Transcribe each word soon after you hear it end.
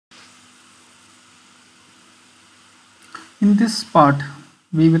In this part,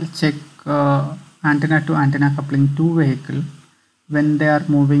 we will check antenna to antenna coupling two vehicles when they are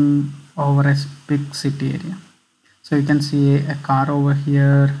moving over a big city area. So you can see a car over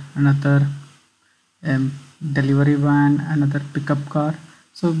here, another delivery van, another pickup car.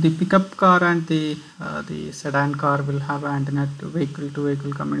 So the pickup car and the sedan car will have antenna to vehicle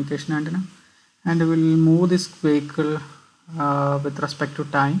communication antenna, and we will move this vehicle with respect to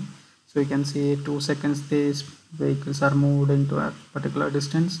time. So you can see 2 seconds these vehicles are moved into a particular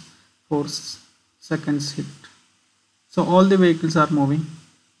distance, 4 seconds hit. So all the vehicles are moving.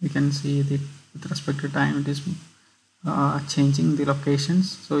 You can see that with respect to time it is changing the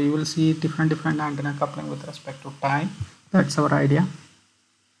locations. So you will see different antenna coupling with respect to time. That's our idea.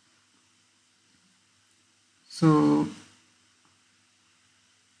 So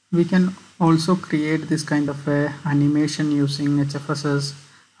we can also create this kind of a animation using HFSS.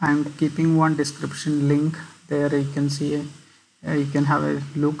 I'm keeping one description link there. You can see you can have a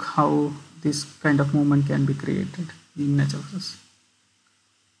look how this kind of movement can be created in HFSS.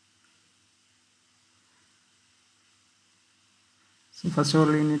 So first of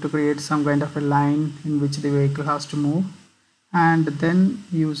all, you need to create some kind of a line in which the vehicle has to move, and then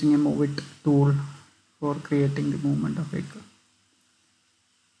using a move it tool for creating the movement of vehicle.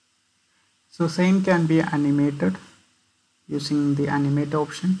 So same can be animated using the animate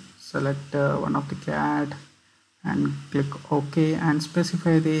option. Select one of the CAD and click OK and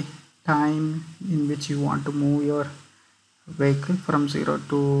specify the time in which you want to move your vehicle from 0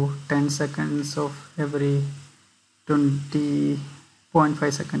 to 10 seconds of every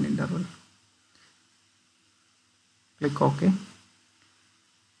 20.5 second interval. Click OK.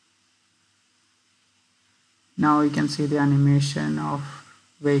 Now you can see the animation of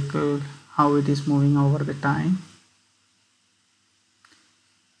vehicle, how it is moving over the time.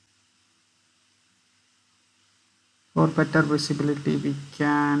 For better visibility, we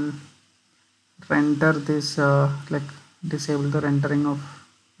can render this like disable the rendering of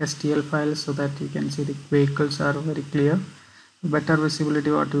STL files so that you can see the vehicles are very clear. Better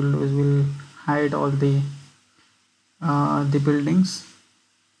visibility, what we'll do is we'll hide all the buildings.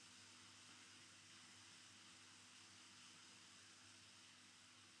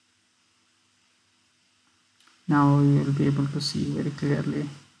 Now you will be able to see very clearly.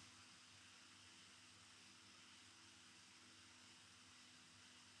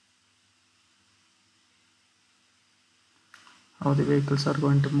 How the vehicles are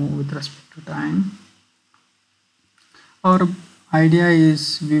going to move with respect to time. Our idea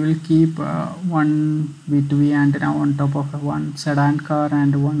is we will keep one V2V antenna on top of one sedan car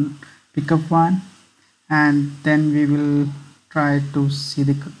and one pickup van, and then we will try to see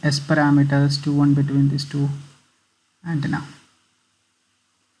the S parameters to one between these two antenna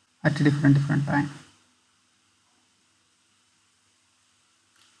at a different time.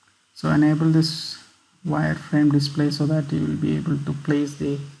 So enable this wireframe display so that you will be able to place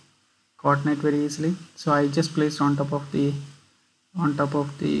the coordinate very easily. So I just placed on top of the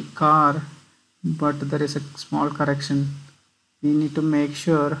car, but there is a small correction. We need to make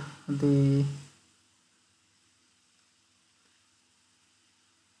sure the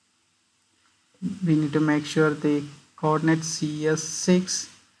coordinate CS6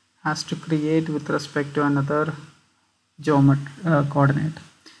 has to create with respect to another coordinate.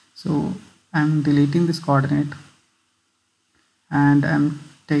 So I'm deleting this coordinate and I'm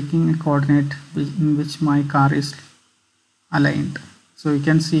taking a coordinate in which my car is aligned. So you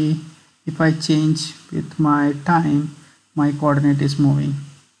can see if I change with my time, my coordinate is moving.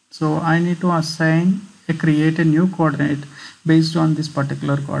 So I need to create a new coordinate based on this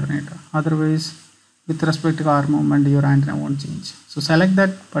particular coordinate. Otherwise, with respect to car movement, your antenna won't change. So select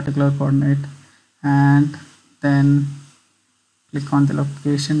that particular coordinate and then click on the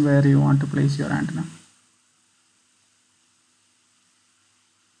location where you want to place your antenna.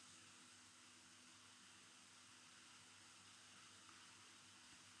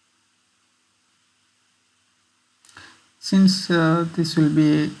 Since this will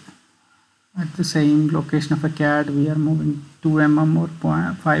be at the same location of a CAD, we are moving 2 mm or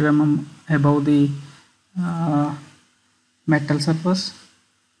 5 mm above the metal surface,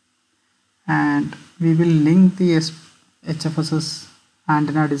 and we will link the HFSS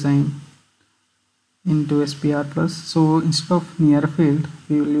antenna design into SPR plus. So instead of near field,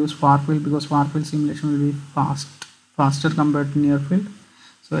 we will use far field because far field simulation will be faster compared to near field.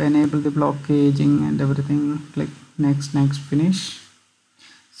 So enable the block caging and everything. Click next, finish.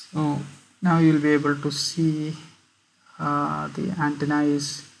 So now you will be able to see the antenna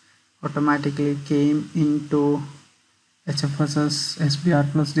is automatically came into HFSS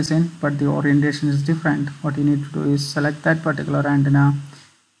SBR plus design, but the orientation is different. What you need to do is select that particular antenna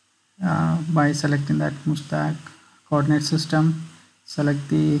by selecting that stack coordinate system, select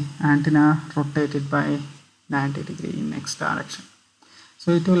the antenna, rotate it by 90 degree in X direction.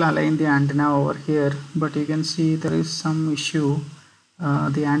 So it will align the antenna over here, but you can see there is some issue.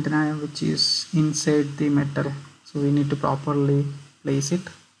 The antenna which is inside the metal, so we need to properly place it.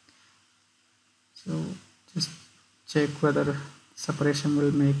 So just check whether separation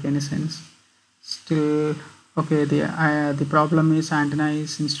will make any sense. Still okay. The problem is antenna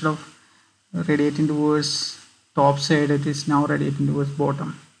is, instead of radiating towards top side, it is now radiating towards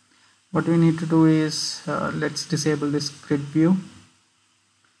bottom. What we need to do is let's disable this grid view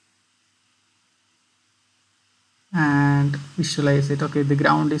and visualize it. Okay, the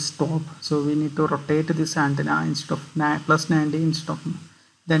ground is top, so we need to rotate this antenna instead of plus 90, instead of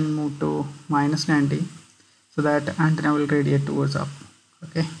then move to minus 90, so that antenna will radiate towards up.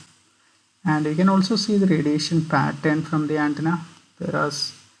 Okay, and you can also see the radiation pattern from the antenna. There are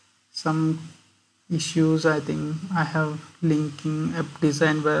some issues. I think I have linking a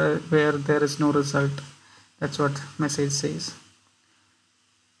design where there is no result. That's what message says.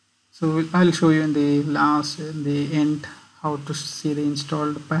 So I'll show you in the end how to see the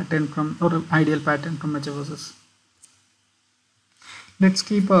installed pattern from, or ideal pattern from HFSS. Let's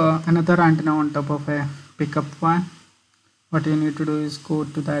keep another antenna on top of a pickup one. What you need to do is go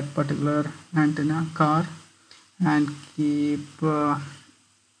to that particular antenna car and keep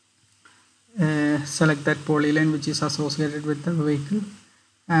select that polyline which is associated with the vehicle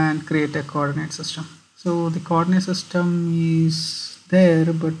and create a coordinate system. So the coordinate system is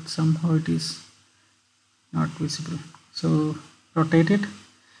there, but somehow it is not visible. So rotate it,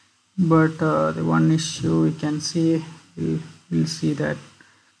 but the one issue we can see, we'll see that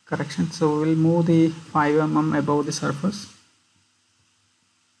correction. So we'll move the 5 mm above the surface.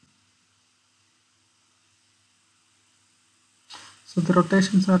 So the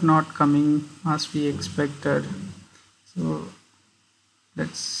rotations are not coming as we expected. So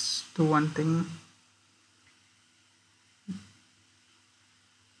let's do one thing.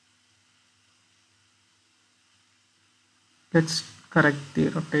 Let's correct the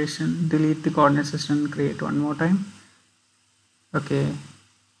rotation, delete the coordinate system and create one more time. Okay,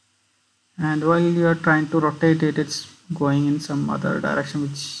 and while you are trying to rotate it, it's going in some other direction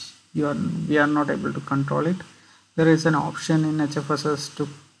which we are not able to control it. There is an option in HFSS to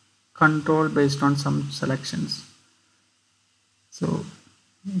control based on some selections. So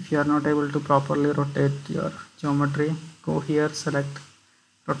if you are not able to properly rotate your geometry, go here, select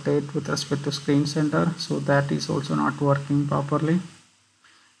rotate with respect to screen center. So that is also not working properly.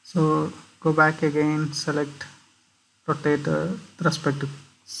 So go back again, select rotate with respect to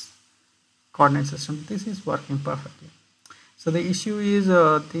coordinate system. This is working perfectly. So the issue is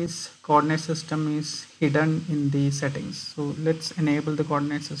this coordinate system is hidden in the settings. So let's enable the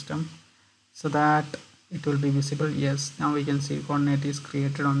coordinate system so that it will be visible. Yes, now we can see coordinate is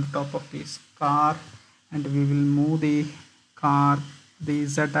created on the top of this car, and we will move the car the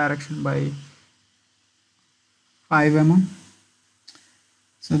Z direction by 5 mm.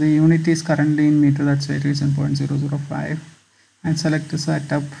 So the unit is currently in meter, that's why it is in 0.005, and select the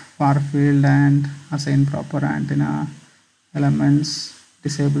setup far field and assign proper antenna elements,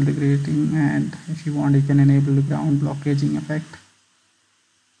 disable the grating, and if you want you can enable the ground blockaging effect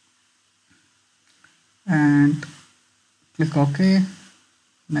and click OK,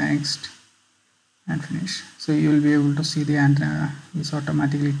 next, and finish. So you will be able to see the antenna is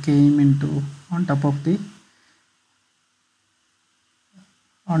automatically came into on top of this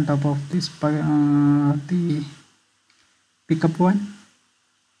the pickup one.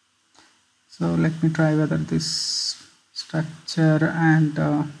 So let me try whether this structure and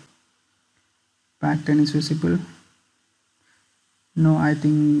pattern is visible. No, I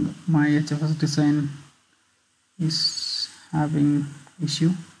think my HFSS design is having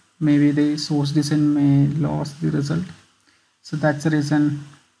issue. Maybe the source design may lose the result. So that's the reason.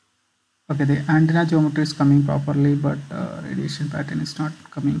 Okay, the antenna geometry is coming properly, but radiation pattern is not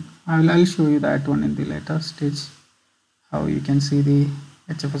coming. I'll show you that one in the later stage, how you can see the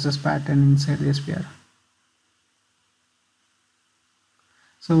HFSS pattern inside the SPR.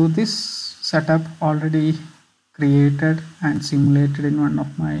 So this setup already created and simulated in one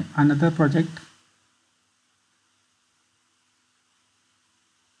of my another project.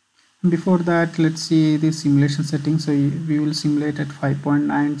 Before that, let's see the simulation settings. So we will simulate at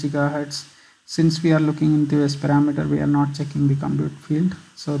 5.9 gigahertz. Since we are looking into S parameter, we are not checking the compute field.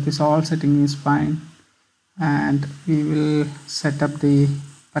 So this all setting is fine, and we will set up the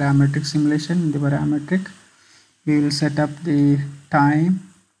parametric simulation in the parametric. we will set up the time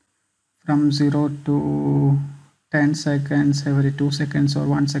from 0 to 10 seconds, every 2 seconds or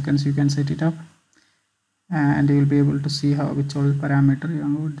 1 seconds you can set it up, and you will be able to see how which all parameter you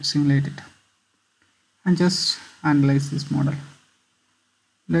are going to simulate it and just analyze this model.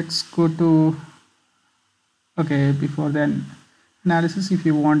 Let's go to, okay, before then analysis, if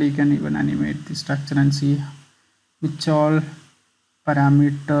you want you can even animate the structure and see which all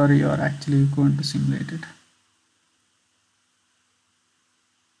parameter you are actually going to simulate it.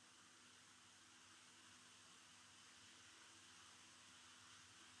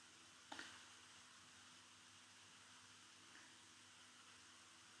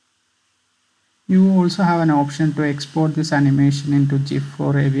 You also have an option to export this animation into GIF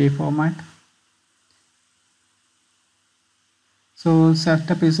or AVI format. So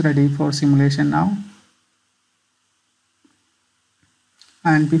setup is ready for simulation now.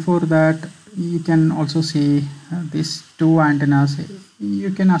 And before that, you can also see these two antennas.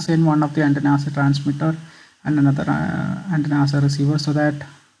 You can assign one of the antennas as a transmitter and another antenna as a receiver, so that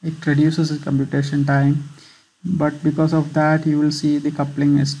it reduces the computation time. But because of that, you will see the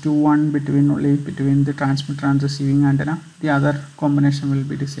coupling is 2:1 only between the transmitter and receiving antenna. The other combination will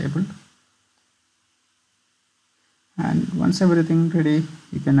be disabled. And once everything ready,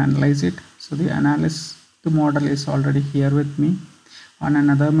 you can analyze it. So the model is already here with me on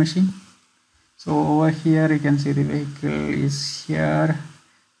another machine. So over here you can see the vehicle is here,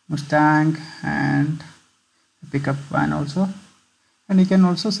 Mustang, and the pickup van also. And you can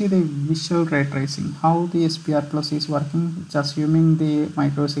also see the visual ray tracing, how the SPR plus is working. It's assuming the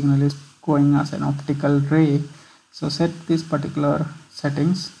micro signal is going as an optical ray. So set these particular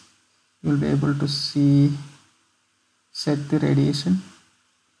settings, you will be able to see, set the radiation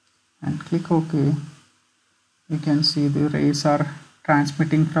and click OK. You can see the rays are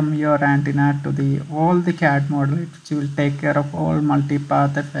transmitting from your antenna to all the CAD model, which will take care of all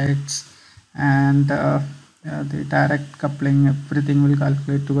multipath effects and the direct coupling. Everything will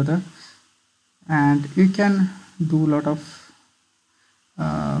calculate together, and you can do a lot of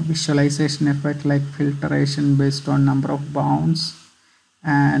visualization effect like filtration based on number of bounds.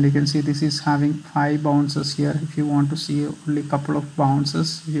 And you can see this is having 5 bounces here. If you want to see only couple of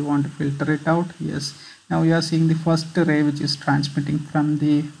bounces, if you want to filter it out, yes. Now we are seeing the first ray which is transmitting from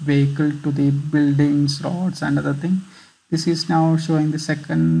the vehicle to the buildings, roads and other thing. This is now showing the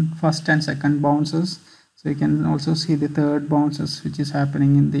first and second bounces. So you can also see the third bounces which is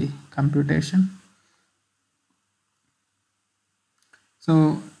happening in the computation.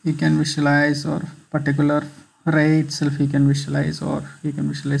 So you can visualize, or particular ray itself you can visualize, or you can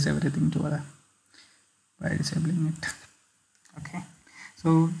visualize everything together by disabling it. Okay,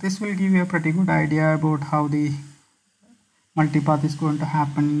 so this will give you a pretty good idea about how the multipath is going to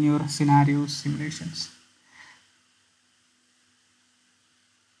happen in your scenario simulations.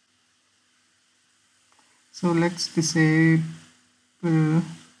 So let's disable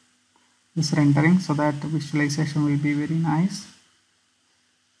this rendering so that the visualization will be very nice.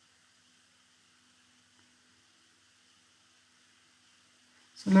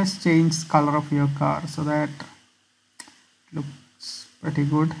 So let's change color of your car so that it looks pretty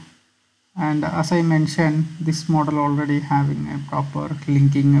good. And as I mentioned, this model already having a proper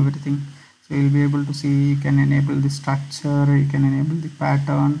linking everything. So you'll be able to see, you can enable the structure, you can enable the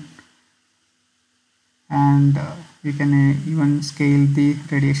pattern, and you can even scale the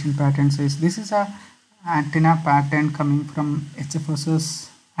radiation pattern size. This is a antenna pattern coming from HFSS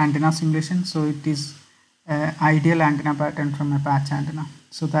antenna simulation. So it is ideal antenna pattern from a patch antenna.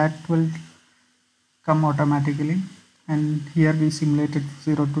 So that will come automatically, and here we simulated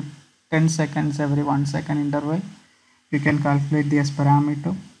 0 to 10 seconds every 1 second interval. You can calculate the S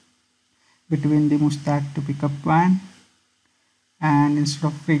parameter between the Mustang to pickup van, and instead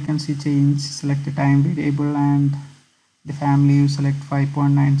of frequency change, select the time variable, and the family you select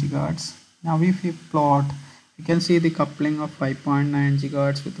 5.9 gigahertz. Now if you plot, you can see the coupling of 5.9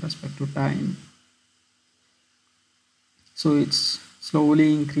 gigahertz with respect to time. So it's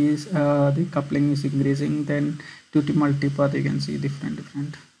slowly increase, the coupling is increasing. Then due to multipath you can see different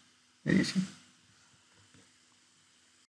variation.